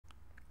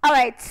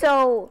Alright,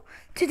 so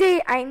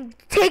today I'm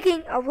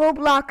taking a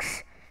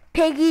Roblox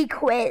Piggy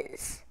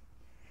quiz.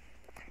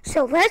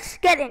 So let's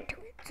get into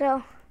it.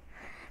 So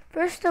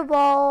first of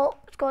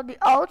all, it's called the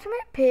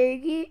Ultimate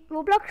Piggy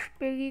Roblox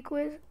Piggy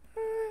quiz.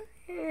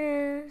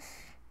 Yes.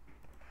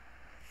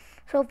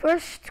 So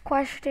first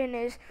question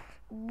is,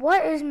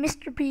 what is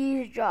Mr.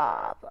 P's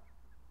job?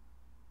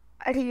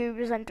 A TV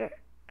presenter.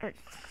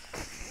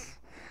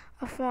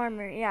 A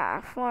farmer, yeah,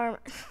 a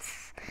farmer.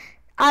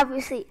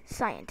 Obviously,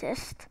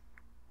 scientist.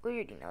 We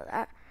already know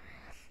that.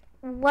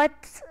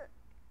 What?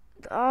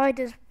 Oh,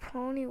 does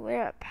Pony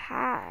wear a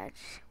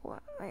patch?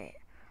 What? Wait,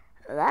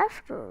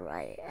 left or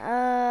right?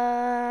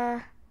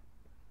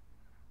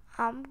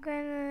 I'm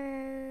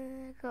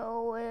gonna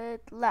go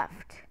with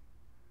left.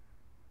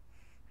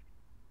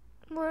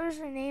 What is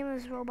the name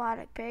of this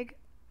robotic pig?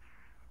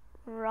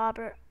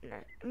 Robert,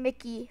 no,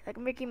 Mickey, like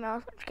Mickey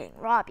Mouse. I'm just kidding.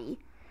 Robbie.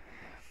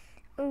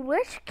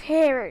 Which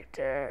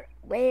character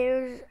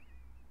wears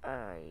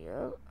an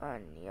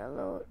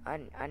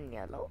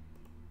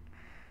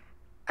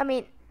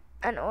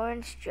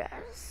orange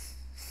dress?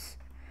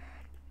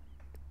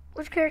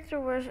 Which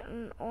character wears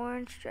an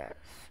orange dress?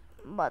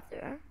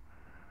 Mother.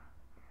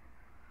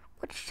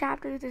 Which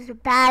chapter does the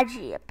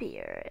Badgie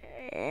appear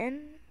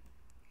in?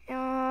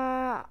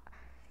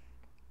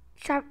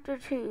 Chapter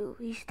 2.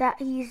 He's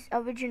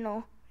original.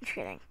 I'm just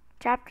kidding.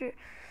 Chapter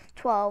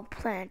 12.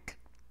 Plant.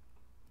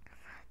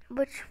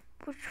 Which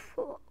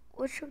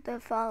of the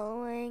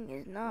following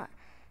is not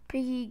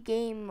Piggy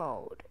game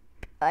mode?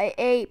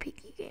 A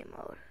Piggy game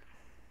mode.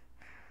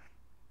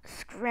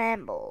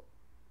 Scramble.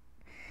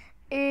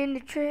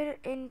 In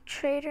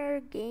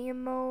trader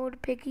game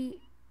mode,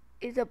 Piggy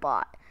is a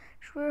bot.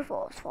 True or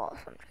false?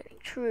 False. I'm just kidding.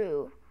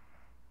 True.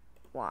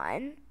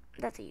 1.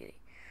 That's easy.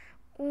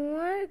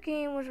 What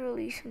game was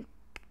released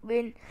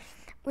when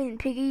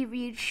Piggy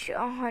reached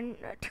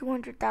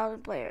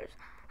 200,000 players?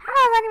 How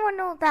does anyone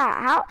know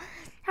that?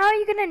 How are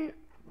you gonna?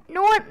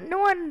 No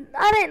one.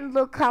 I didn't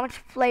look how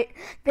much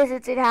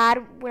visits it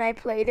had when I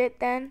played it.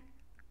 Then,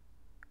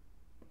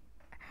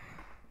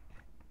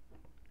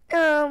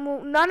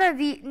 none of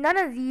these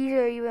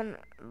are even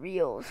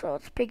real. So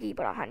it's Piggy,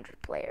 but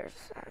 100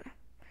 players.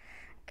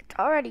 It's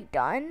already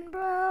done,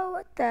 bro.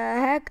 What the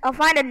heck? I'll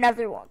find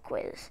another one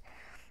quiz.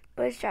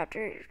 But it's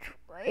chapter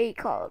 8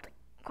 called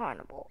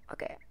Carnival.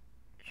 Okay.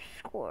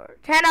 Score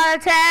 10 out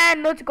of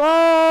 10. Let's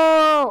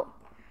go.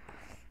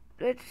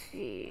 Let's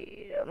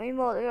see. I mean,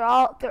 well,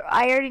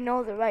 I already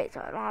know they're right,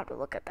 so I don't have to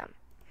look at them.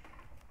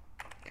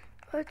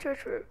 Let's search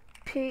for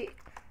Piggy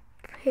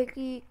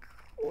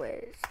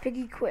quiz.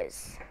 Piggy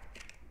quiz.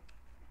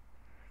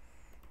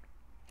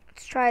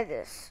 Let's try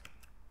this.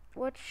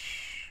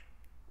 Which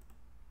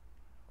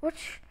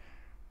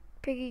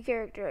Piggy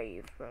character are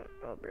you from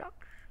Roblox?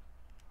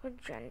 What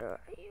gender are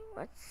you?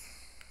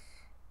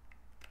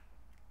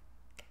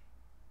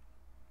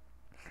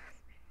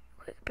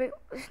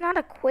 It's not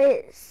a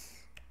quiz.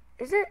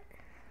 Is it?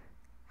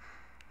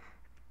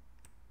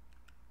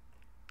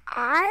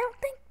 I don't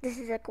think this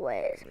is a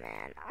quiz,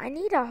 man. I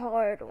need a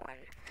hard one.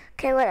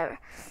 Okay, whatever.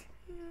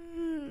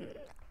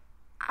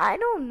 I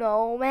don't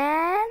know,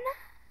 man.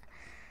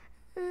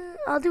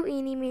 I'll do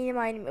eeny, meeny,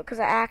 miny, mo, because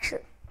I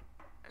actually...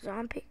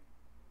 Zombie.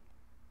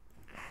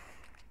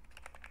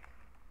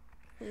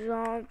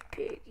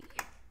 Piggy.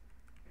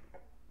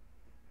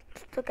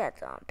 Let's look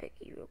at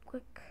Piggy real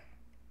quick.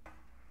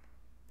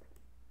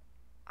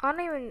 I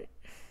don't even...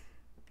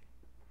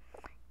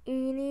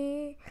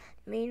 Eeny,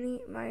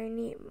 meeny,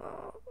 miny,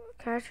 mo.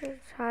 Catch a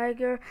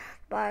tiger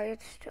by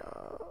its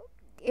toe.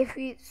 If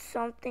eats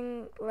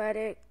something, let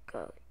it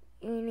go.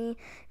 Eeny,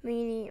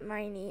 meeny,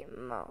 miny,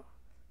 mo.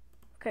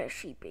 Okay,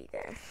 sheepy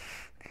then.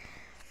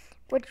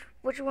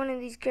 Which one of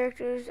these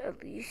characters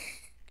at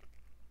least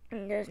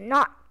does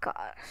not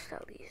cost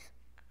at least?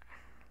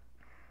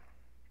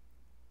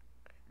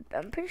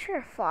 I'm pretty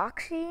sure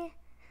Foxy.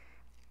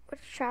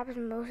 Which shop is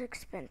most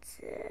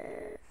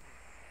expensive?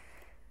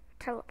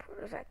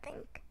 Teleporters, I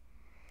think.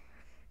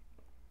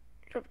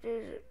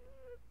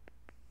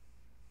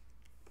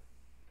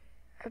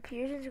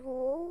 Appears in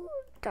school,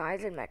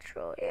 dies in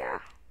Metro,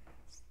 yeah.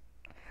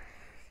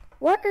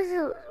 What is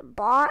a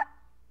bot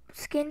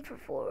skin for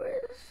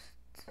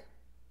forest?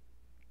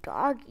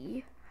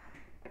 Doggy.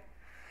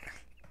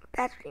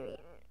 That's what you mean.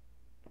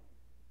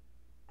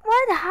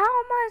 How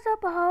am I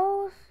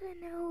supposed to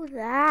know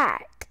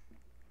that?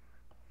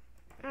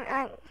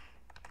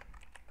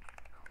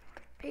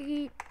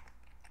 Piggy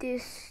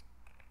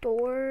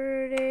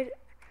distorted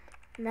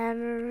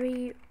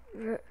memory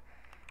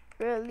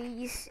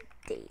release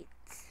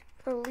dates.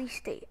 Release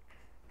date.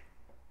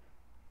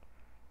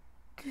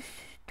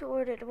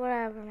 Distorted,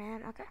 whatever,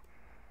 man. Okay.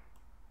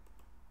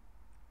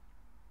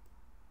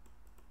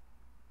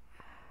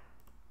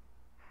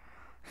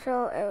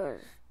 So it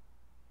was.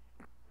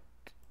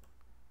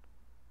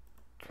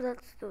 So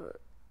that's the.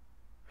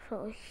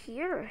 So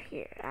here.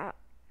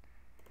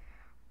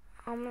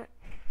 I'm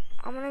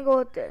gonna go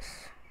with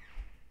this.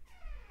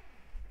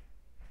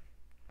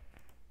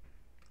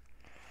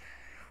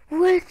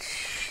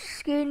 Which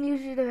Skin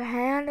uses their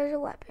hand as a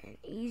weapon.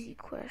 Easy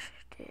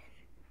question.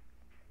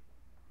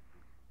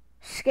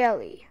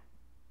 Skelly.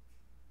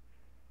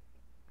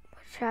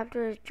 What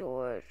chapter is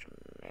George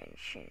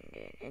mentioned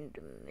in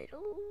the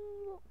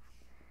middle?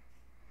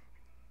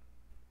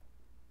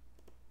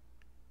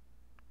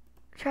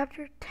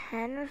 Chapter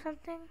 10 or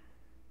something?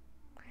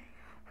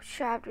 What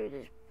chapter is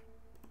this?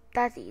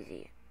 That's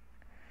easy.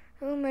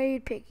 Who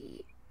made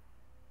Piggy?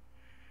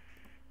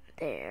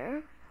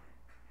 There.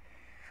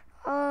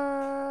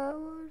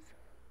 Was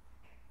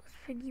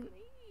Piggy?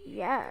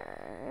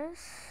 Yes.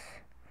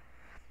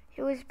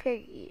 It was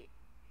Piggy.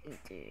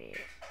 The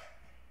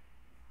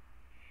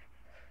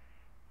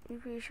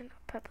creation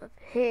of Peppa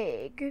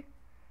Pig.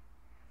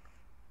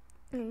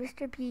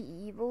 Mr. P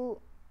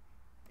evil?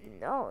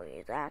 No,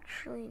 he's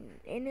actually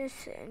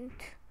innocent.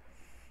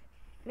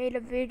 Made a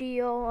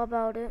video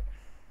about it.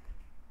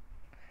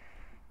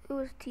 It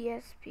was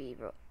TSP,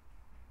 bro.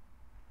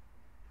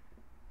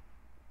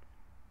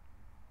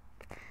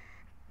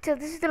 So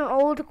this is an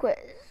old quiz.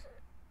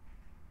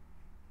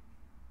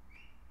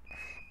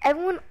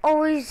 Everyone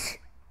always...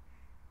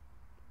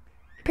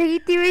 Piggy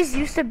Theories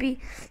used to be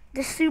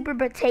the super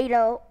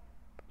potato.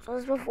 So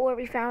this was before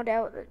we found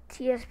out that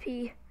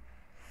TSP...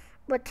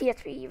 What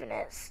TSP even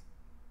is.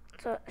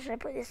 So should I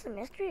put this in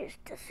mystery or is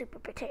it the super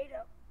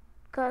potato?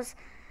 Because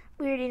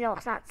we already know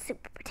it's not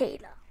super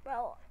potato,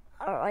 bro.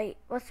 Alright,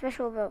 what's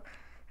special about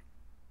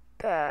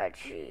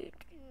Badgie?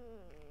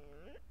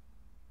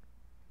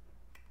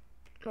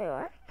 Wait,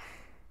 what?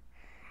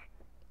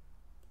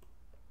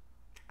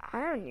 I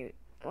don't know.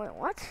 Wait,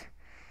 what?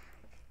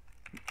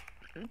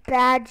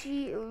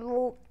 Badgie.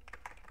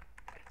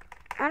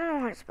 I don't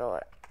know how to spell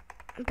it.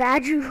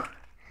 Badgie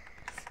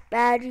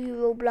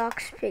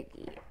Roblox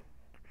Piggy.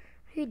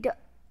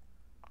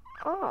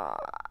 Oh,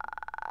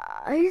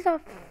 he's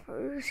the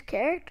first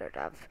character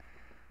of.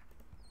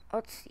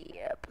 Let's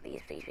see.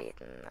 Please.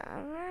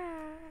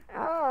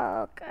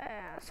 Oh, okay.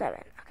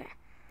 7. Okay.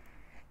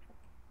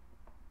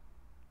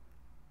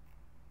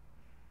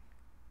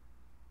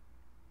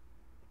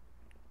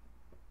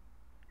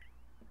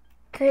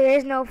 There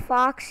is no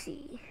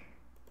Foxy.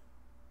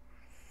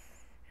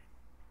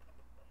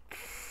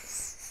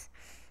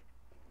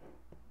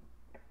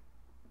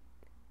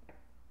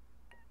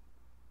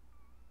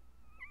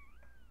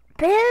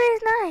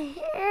 Barry's not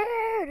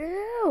here,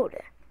 dude.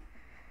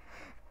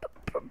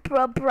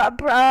 Bro.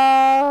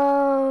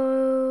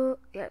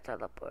 Yeah,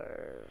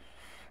 teleport.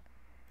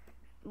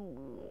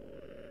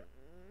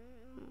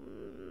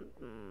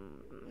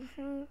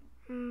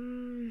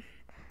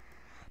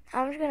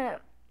 I'm just gonna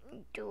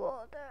do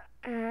all that.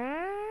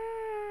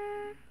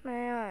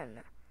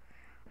 Man.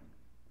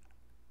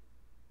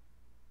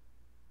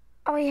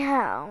 Oh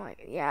yeah. Oh my.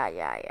 Yeah.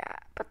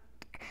 But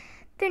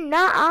they're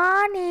not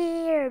on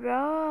here,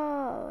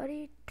 bro. What are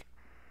you?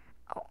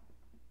 Oh,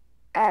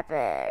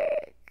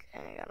 epic.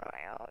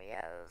 Oh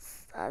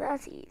yes.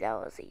 That's easy. That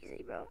was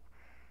easy, bro.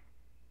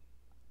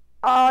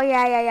 Oh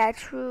yeah.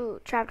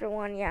 True. Chapter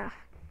 1. Yeah,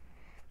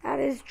 that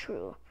is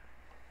true.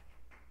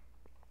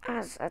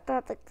 I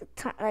thought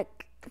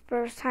like the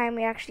first time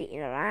we actually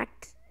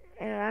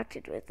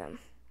interacted with them,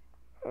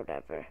 or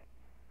whatever.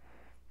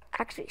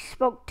 Actually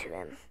spoke to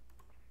them.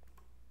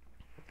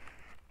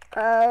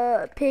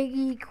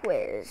 Piggy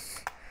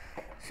quiz.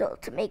 So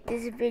to make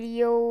this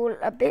video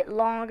a bit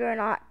longer,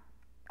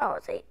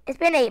 it's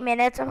been 8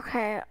 minutes.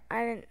 Okay,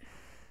 I didn't.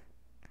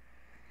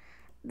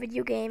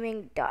 Video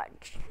gaming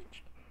dodge.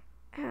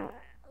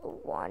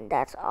 1.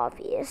 That's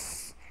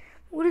obvious.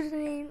 What is the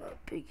name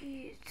of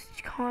Piggy's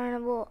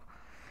Carnival?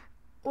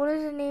 What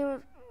is the name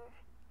of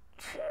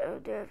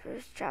the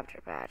first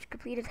chapter badge?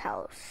 Completed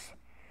house.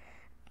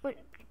 What?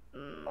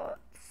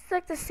 It's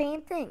like the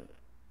same thing.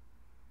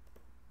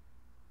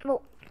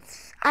 Well,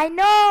 I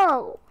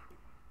know. Oh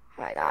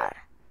my god.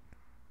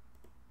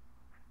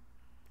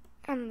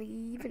 I'm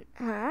leaving.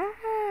 Huh?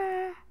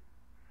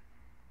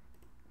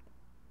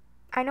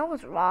 I know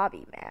it's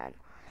Robbie, man.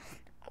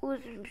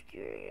 Who's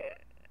mysterious?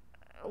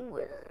 Who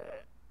is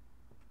it?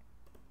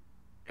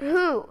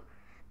 Who?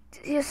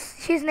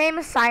 His name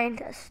is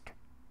Scientist.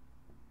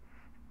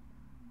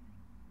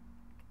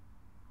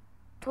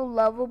 So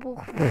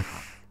lovable.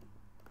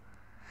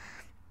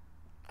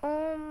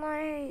 Oh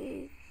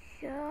my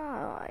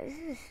god.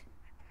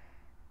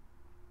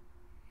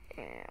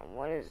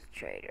 What is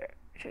Trader?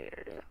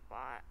 Trader is a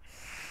bot.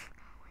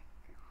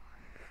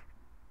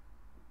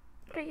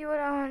 But you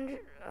had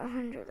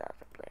 100,000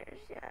 players.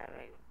 Yeah,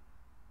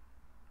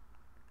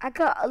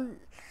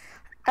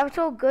 I'm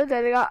so good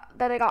that I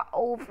got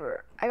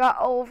over. I got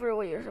over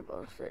what you're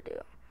supposed to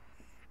do.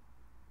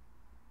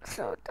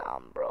 So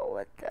dumb, bro.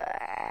 What the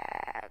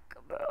heck,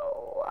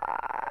 bro?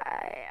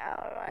 Why?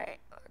 Alright,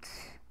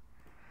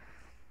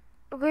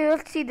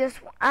 let's see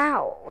this one.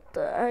 Ow, what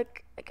the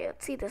heck? Okay,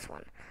 let's see this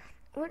one.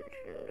 We're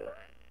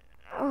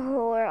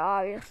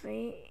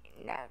obviously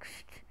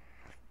next.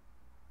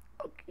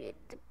 Okay,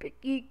 the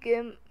Piggy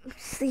Game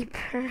sleep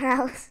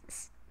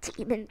paralysis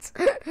demons.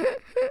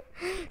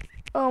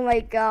 Oh my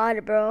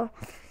god, bro.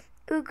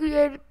 Piggy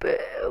and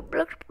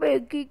Roblox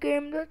Piggy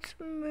game. That's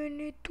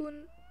minute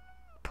one.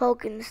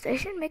 Tokens. They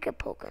should make a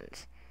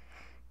tokens.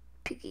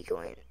 Piggy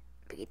coin.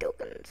 Piggy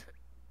tokens.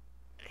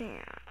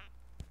 Yeah.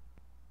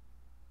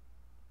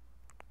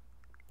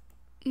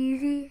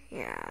 Easy.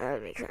 Yeah,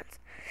 that makes sense.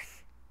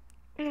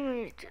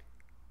 100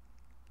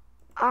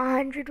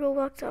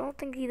 Robux. I don't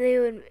think they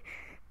would.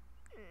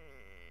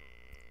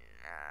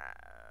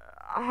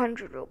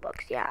 100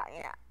 Robux. Yeah.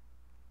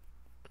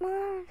 What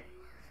was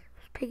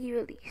Piggy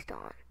released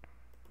on?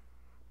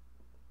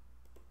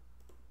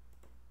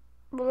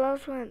 Well,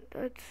 that's when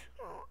that's.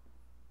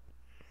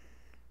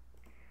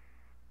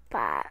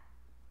 But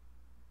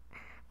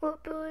what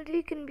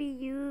ability can be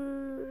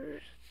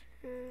used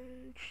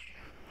in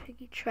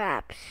Piggy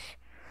traps?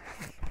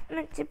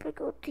 My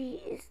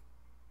difficulty is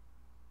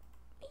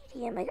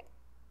medium. Like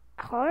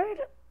hard.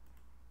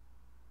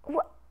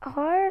 What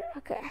hard?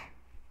 Okay.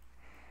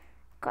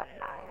 Got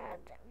 9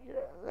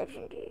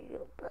 legendary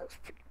Robux.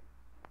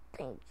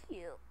 Thank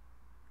you.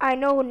 I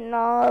know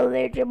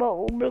knowledge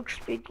about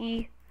Roblox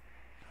Piggy.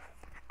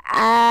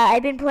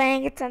 I've been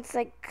playing it since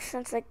like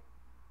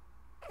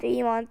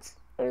 3 months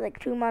or like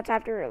 2 months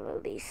after it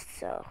released.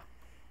 So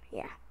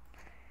yeah,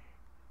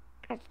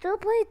 I still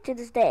play it to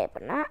this day,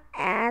 but not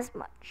as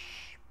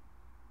much.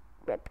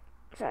 Rip.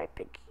 Sorry,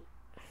 Piggy.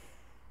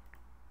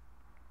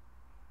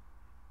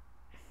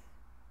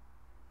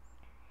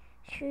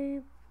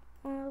 Sheep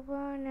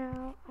over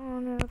now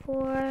on her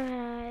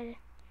forehead.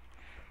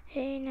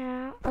 Hey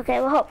now.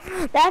 Okay, well,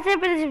 that's it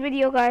for this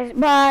video, guys.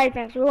 Bye.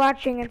 Thanks for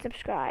watching and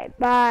subscribe.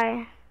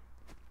 Bye.